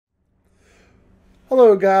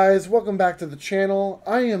Hello guys, welcome back to the channel.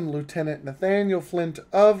 I am Lieutenant Nathaniel Flint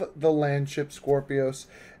of the Landship Scorpios,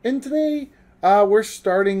 and today we're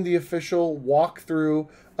starting the official walkthrough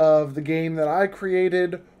of the game that I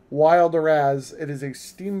created, Wild Araz. It is a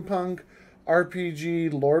steampunk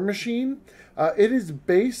RPG lore machine. It is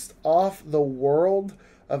based off the world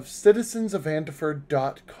of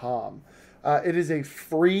citizensofantipher.com. It is a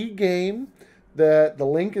free game. The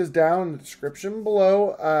link is down in the description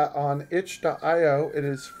below on itch.io. It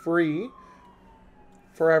is free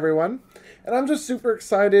for everyone. And I'm just super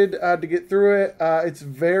excited to get through it. It's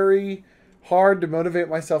very hard to motivate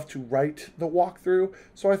myself to write the walkthrough.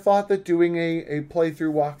 So I thought that doing a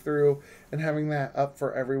playthrough walkthrough and having that up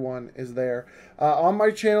for everyone is there. On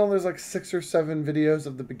my channel, there's like 6 or 7 videos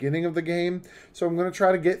of the beginning of the game. So I'm going to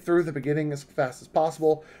try to get through the beginning as fast as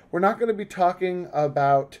possible. We're not going to be talking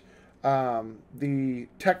about the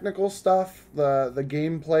technical stuff, the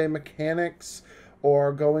gameplay mechanics,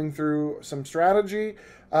 or going through some strategy.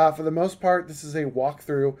 For the most part, this is a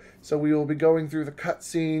walkthrough, so we will be going through the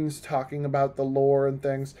cutscenes, talking about the lore and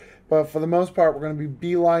things. But for the most part, we're going to be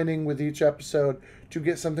beelining with each episode to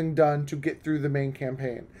get something done, to get through the main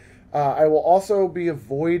campaign. I will also be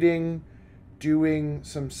avoiding doing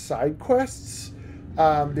some side quests.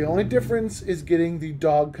 The only difference is getting the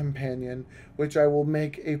dog companion, which I will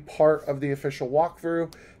make a part of the official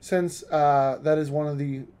walkthrough, since that is one of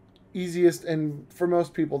the easiest and, for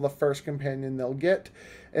most people, the first companion they'll get,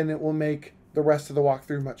 and it will make the rest of the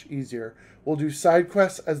walkthrough much easier. We'll do side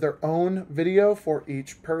quests as their own video for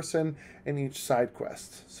each person and each side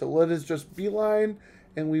quest. So let us just beeline,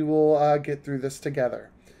 and we will get through this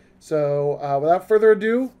together. So without further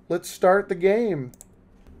ado, let's start the game.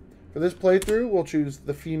 For this playthrough, we'll choose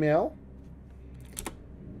the female.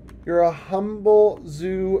 You're a humble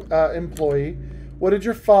zoo employee. What did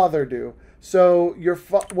your father do? So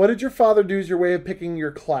what did your father do is your way of picking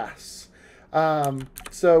your class.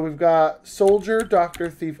 So we've got soldier, doctor,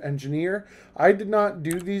 thief, engineer. I did not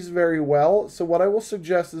do these very well. So what I will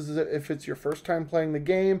suggest is that if it's your first time playing the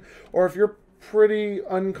game, or if you're pretty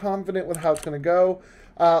unconfident with how it's going to go,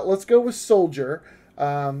 let's go with soldier.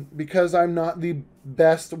 Because I'm not the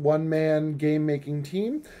best one-man game-making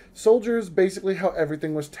team, soldier is basically how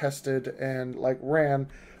everything was tested and ran.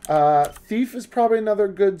 Thief is probably another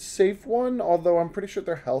good safe one, although I'm pretty sure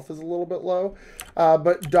their health is a little bit low.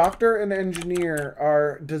 But doctor and engineer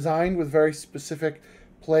are designed with very specific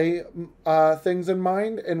play things in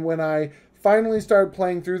mind, and when I finally started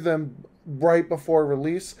playing through them right before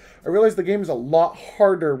release, I realized the game is a lot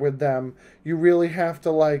harder with them. You really have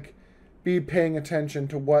to be paying attention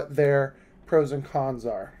to what their pros and cons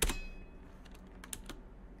are.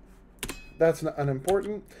 That's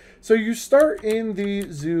unimportant. So you start in the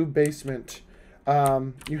zoo basement.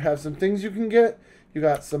 You have some things you can get. You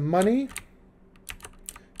got some money.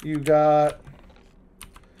 You got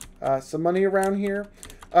some money around here.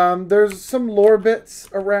 There's some lore bits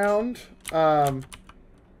around.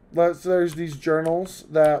 There's these journals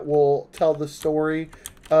that will tell the story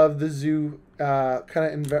of the zoo kind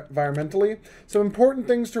of environmentally. Some important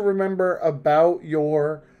things to remember about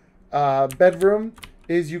your bedroom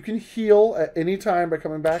is you can heal at any time by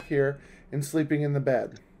coming back here and sleeping in the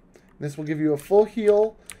bed. This will give you a full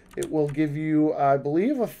heal. It will give you, I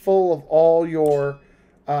believe, a full of all your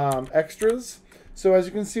extras. So as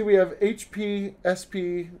you can see, we have HP,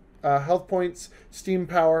 SP, health points, steam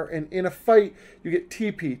power, and in a fight, you get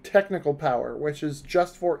TP, technical power, which is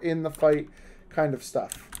just for in the fight kind of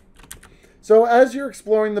stuff. So as you're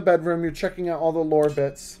exploring the bedroom, you're checking out all the lore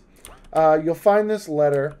bits. You'll find this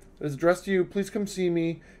letter that is addressed to you. Please come see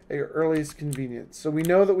me at your earliest convenience. So we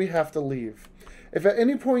know that we have to leave. If at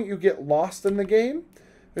any point you get lost in the game,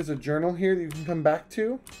 there's a journal here that you can come back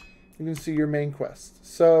to. You can see your main quest.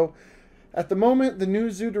 So at the moment, the new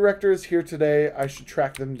zoo director is here today. I should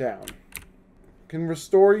track them down. Can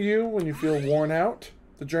restore you when you feel worn out.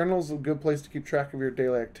 The journal is a good place to keep track of your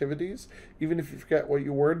daily activities. Even if you forget what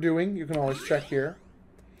you were doing, you can always check here.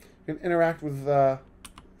 You can interact with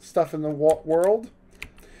stuff in the world.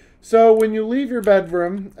 So when you leave your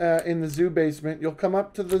bedroom in the zoo basement, you'll come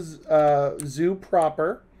up to the zoo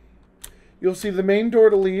proper. You'll see the main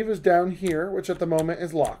door to leave is down here, which at the moment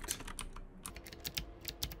is locked.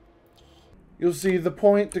 You'll see the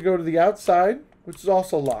point to go to the outside, which is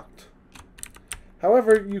also locked.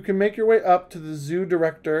 However, you can make your way up to the zoo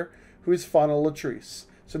director, who is Fauna Latrice.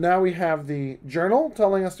 So now we have the journal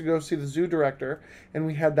telling us to go see the zoo director, and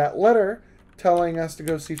we had that letter telling us to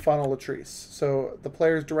go see Fauna Latrice. So the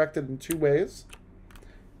player is directed in 2 ways.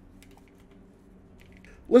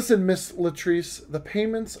 Listen, Miss Latrice, the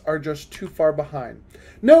payments are just too far behind.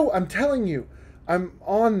 No, I'm telling you, I'm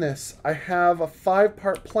on this. I have a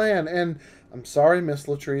 5-part plan, and I'm sorry, Miss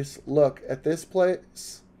Latrice. Look at this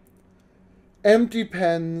place. Empty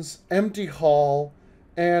pens, empty hall,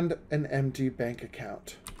 and an empty bank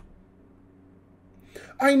account.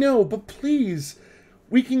 I know, but please,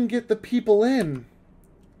 we can get the people in.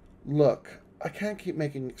 Look, I can't keep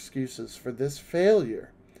making excuses for this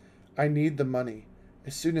failure. I need the money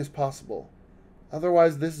as soon as possible.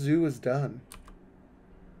 Otherwise, this zoo is done.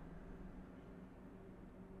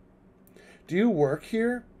 Do you work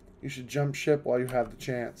here? You should jump ship while you have the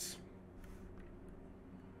chance.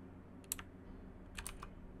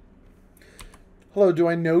 Hello, do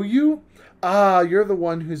I know you? Ah, you're the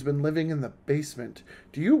one who's been living in the basement.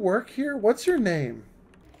 Do you work here? What's your name?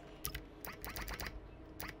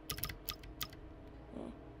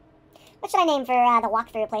 What should I name for the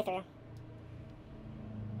walkthrough playthrough?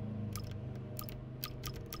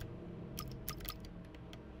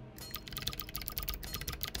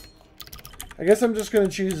 I guess I'm just going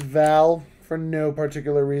to choose Val for no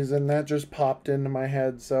particular reason. That just popped into my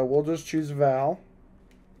head, so we'll just choose Val.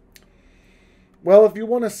 Well, if you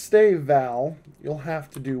want to stay Val, you'll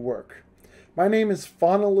have to do work. My name is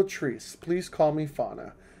Fauna Latrice. Please call me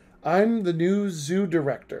Fauna. I'm the new zoo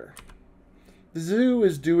director. The zoo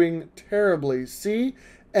is doing terribly. See?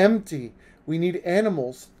 Empty. We need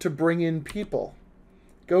animals to bring in people.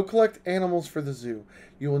 Go collect animals for the zoo.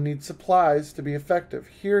 You will need supplies to be effective.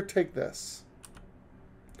 Here, take this.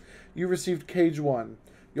 You received cage 1.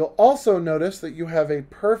 You'll also notice that you have a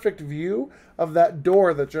perfect view of that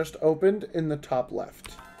door that just opened in the top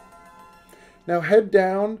left. Now head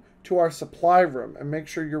down to our supply room and make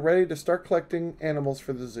sure you're ready to start collecting animals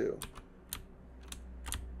for the zoo.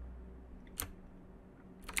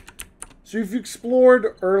 So if you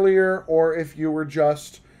explored earlier, or if you were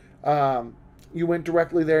just, you went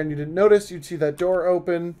directly there and you didn't notice, you'd see that door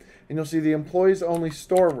open and you'll see the employees only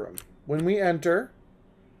storeroom. When we enter,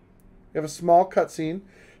 we have a small cutscene.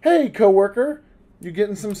 Hey, coworker, you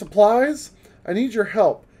getting some supplies? I need your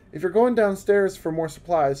help. If you're going downstairs for more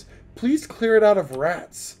supplies, please clear it out of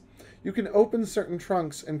rats. You can open certain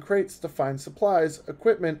trunks and crates to find supplies,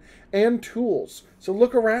 equipment, and tools. So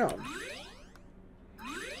look around.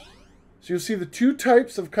 So you'll see the 2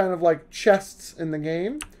 types of kind of like chests in the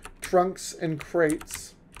game. Trunks and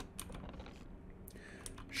crates.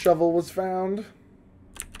 Shovel was found.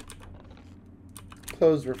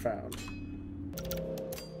 Clothes were found.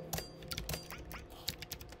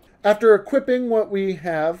 After equipping what we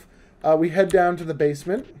have, we head down to the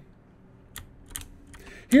basement.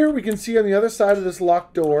 Here we can see on the other side of this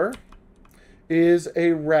locked door is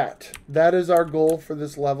a rat. That is our goal for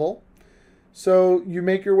this level. So you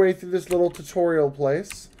make your way through this little tutorial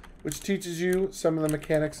place, which teaches you some of the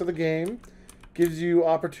mechanics of the game, gives you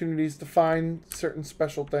opportunities to find certain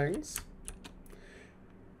special things.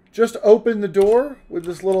 Just open the door with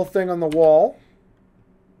this little thing on the wall,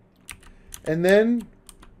 and then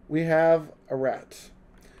we have a rat.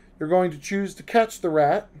 You're going to choose to catch the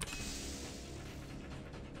rat,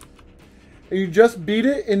 and you just beat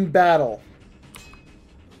it in battle.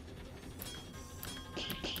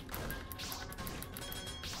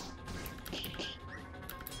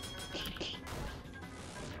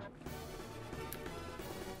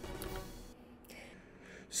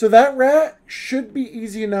 So that rat should be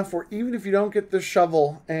easy enough where even if you don't get the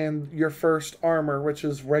shovel and your first armor, which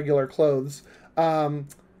is regular clothes,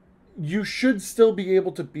 you should still be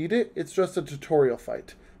able to beat it. It's just a tutorial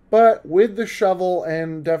fight. But with the shovel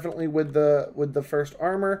and definitely with the first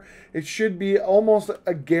armor, it should be almost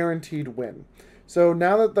a guaranteed win. So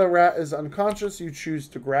now that the rat is unconscious, you choose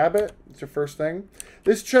to grab it. It's your first thing.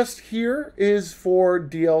 This chest here is for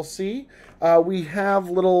DLC. We have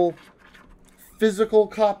little physical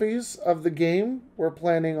copies of the game we're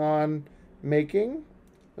planning on making.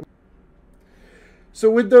 So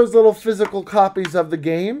with those little physical copies of the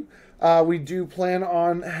game, we do plan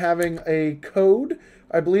on having a code.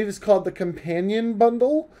 I believe it's called the Companion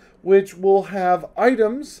Bundle, which will have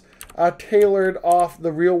items tailored off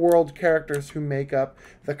the real-world characters who make up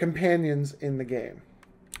the companions in the game.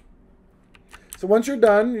 So once you're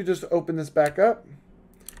done, you just open this back up,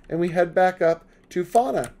 and we head back up to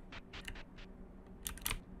Fauna.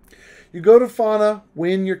 You go to Fauna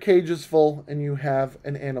when your cage is full and you have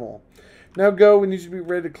an animal. Now go, we need you to be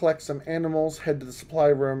ready to collect some animals, head to the supply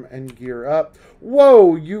room, and gear up.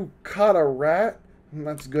 Whoa, you caught a rat?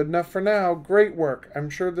 That's good enough for now. Great work. I'm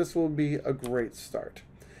sure this will be a great start.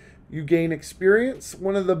 You gain experience.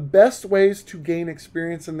 One of the best ways to gain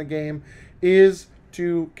experience in the game is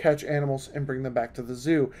to catch animals and bring them back to the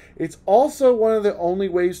zoo. It's also one of the only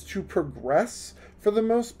ways to progress, for the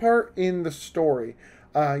most part, in the story.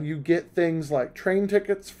 You get things like train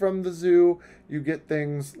tickets from the zoo. You get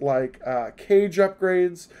things like cage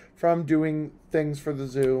upgrades from doing things for the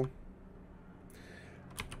zoo.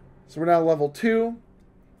 So we're now level 2.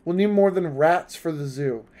 We'll need more than rats for the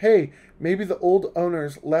zoo. Hey, maybe the old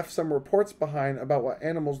owners left some reports behind about what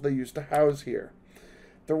animals they used to house here.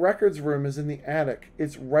 The records room is in the attic.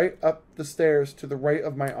 It's right up the stairs to the right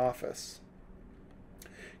of my office.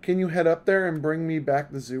 Can you head up there and bring me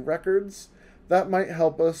back the zoo records? That might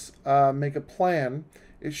help us make a plan.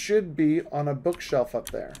 It should be on a bookshelf up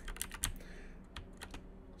there.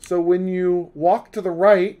 So when you walk to the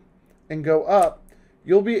right and go up,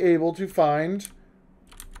 you'll be able to find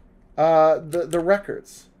the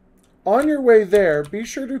records. On your way there, be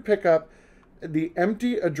sure to pick up the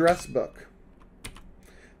empty address book.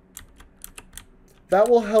 That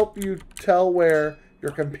will help you tell where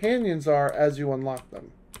your companions are as you unlock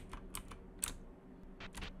them.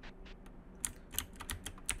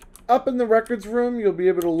 Up in the records room, you'll be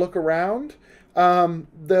able to look around.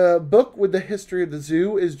 The book with the history of the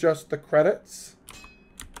zoo is just the credits.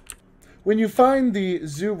 When you find the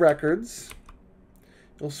zoo records,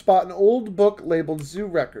 you'll spot an old book labeled Zoo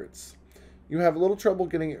Records. You have a little trouble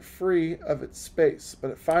getting it free of its space,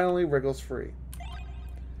 but it finally wriggles free.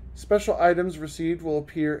 Special items received will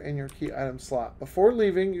appear in your key item slot. Before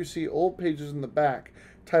leaving, you see old pages in the back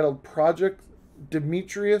titled Project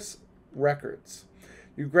Demetrius Records.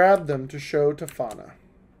 You grab them to show to Fauna.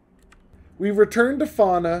 We returned to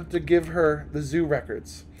Fauna to give her the zoo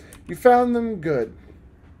records. You found them good.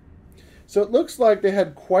 So it looks like they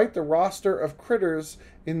had quite the roster of critters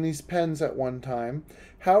in these pens at one time.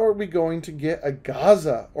 How are we going to get a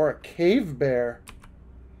Gaza or a cave bear?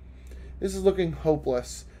 This is looking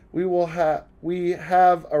hopeless. We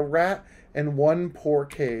have a rat and one poor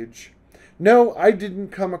cage. No, I didn't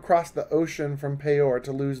come across the ocean from Peor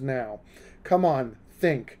to lose now. Come on,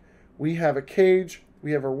 think. We have a cage,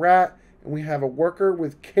 we have a rat, and we have a worker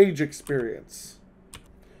with cage experience.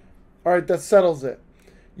 Alright, that settles it.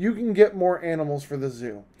 You can get more animals for the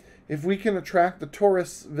zoo. If we can attract the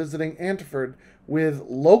tourists visiting Antiford with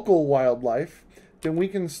local wildlife, then we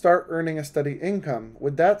can start earning a steady income.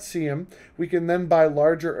 With that siem, we can then buy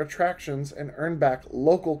larger attractions and earn back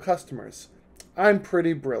local customers. I'm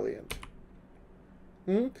pretty brilliant.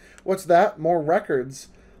 What's that? More records.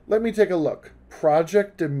 Let me take a look.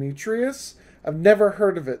 Project Demetrius? I've never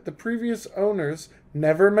heard of it. The previous owners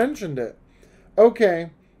never mentioned it.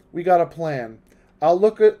 Okay, we got a plan. I'll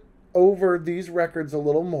look over these records a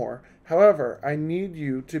little more. However, I need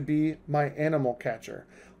you to be my animal catcher.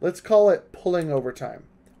 Let's call it pulling overtime.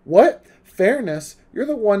 What? Fairness? You're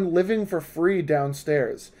the one living for free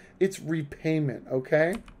downstairs. It's repayment,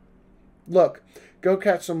 okay? Look, go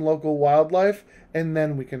catch some local wildlife, and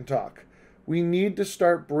then we can talk. We need to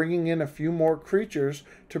start bringing in a few more creatures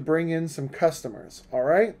to bring in some customers, all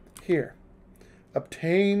right? Here.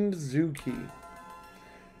 Obtained zoo key.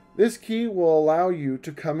 This key will allow you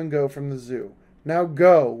to come and go from the zoo. Now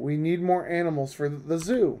go. We need more animals for the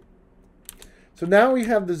zoo. So now we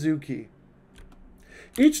have the zoo key.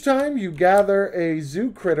 Each time you gather a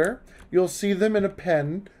zoo critter, you'll see them in a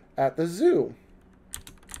pen at the zoo.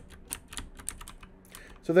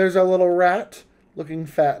 So there's our little rat looking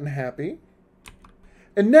fat and happy.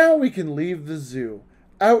 And now we can leave the zoo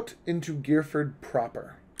out into Gearford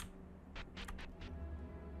proper.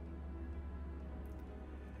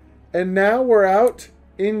 And now we're out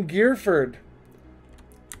in Gearford.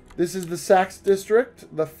 This is the Sax District,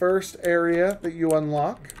 the first area that you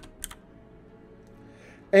unlock.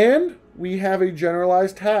 And we have a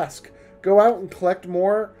generalized task. Go out and collect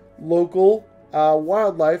more local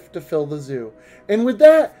wildlife to fill the zoo. And with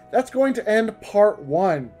that, that's going to end part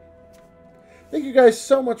 1. Thank you guys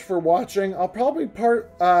so much for watching. I'll probably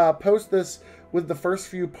post this with the first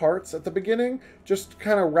few parts at the beginning, just to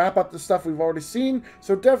kind of wrap up the stuff we've already seen.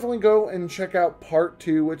 So definitely go and check out part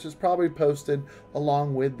 2, which is probably posted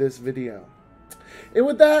along with this video. And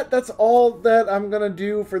with that, that's all that I'm going to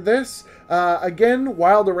do for this. Again,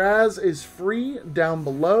 Wild Araz is free down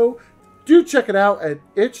below. Do check it out at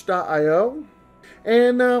itch.io.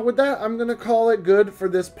 And with that, I'm going to call it good for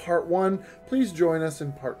this part 1. Please join us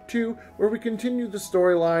in part 2, where we continue the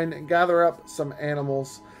storyline and gather up some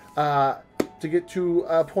animals to get to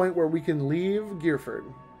a point where we can leave Gearford.